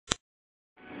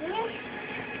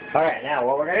Alright, now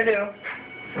what we're going to do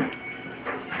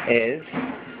is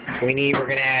we're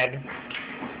going to add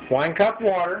 1 cup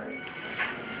water,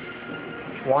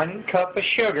 1 cup of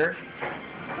sugar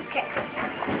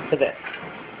to this.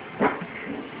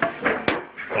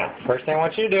 Now, first thing I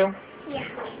want you to do. Yeah.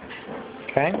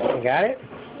 Okay, you got it?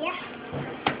 Yeah.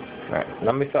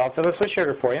 Alright, I'll fill this with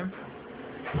sugar for you.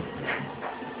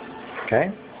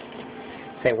 Okay.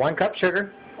 Say 1 cup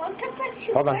sugar. 1 cup of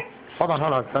sugar. Hold on.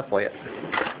 It's not full yet.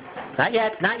 Not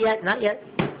yet.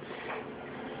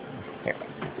 Here.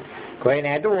 Go ahead and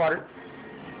add the water.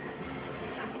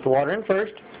 Put the water in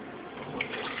first.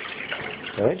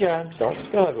 Good job. Don't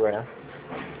spill it right now.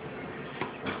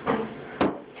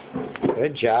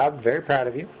 Good job. Very proud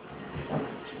of you.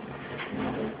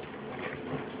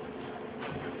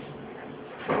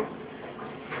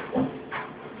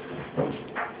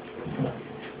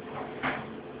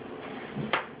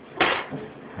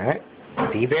 Alright.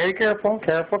 Be very careful.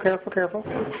 Careful.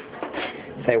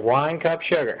 Say 1 cup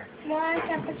sugar. 1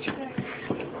 cup of sugar.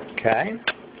 Okay.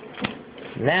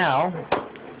 Now,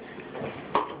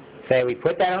 say we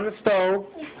put that on the stove.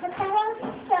 We put that on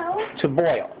the stove. To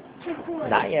boil.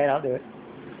 Not yet, I'll do it.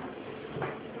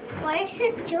 Why is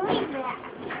it doing that?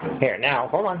 Here, now,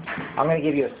 hold on. I'm going to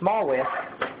give you a small whisk.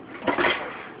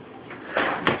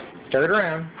 Stir it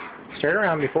around. Stir it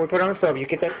around before we put it on the stove. You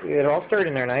get it all stirred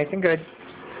in there nice and good.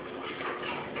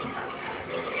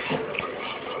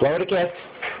 Blow it a kiss.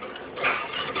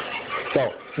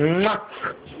 Go. Mwah.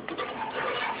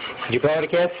 Did you blow it a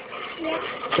kiss? Yeah.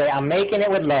 Say, I'm making it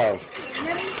with love. I'm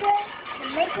making it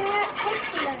with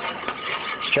love.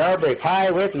 Strawberry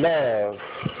pie with love.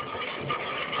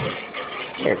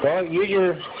 Here, go. Use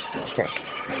your... Here.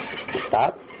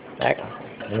 Stop. Back.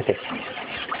 Let me see.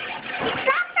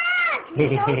 Stop that! Don't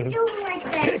do it like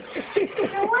that.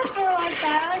 I won't do it like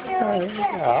that. I'll do it like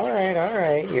that. All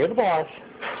right. You're the boss.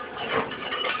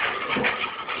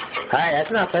 All right, that's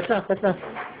enough.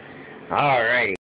 All right.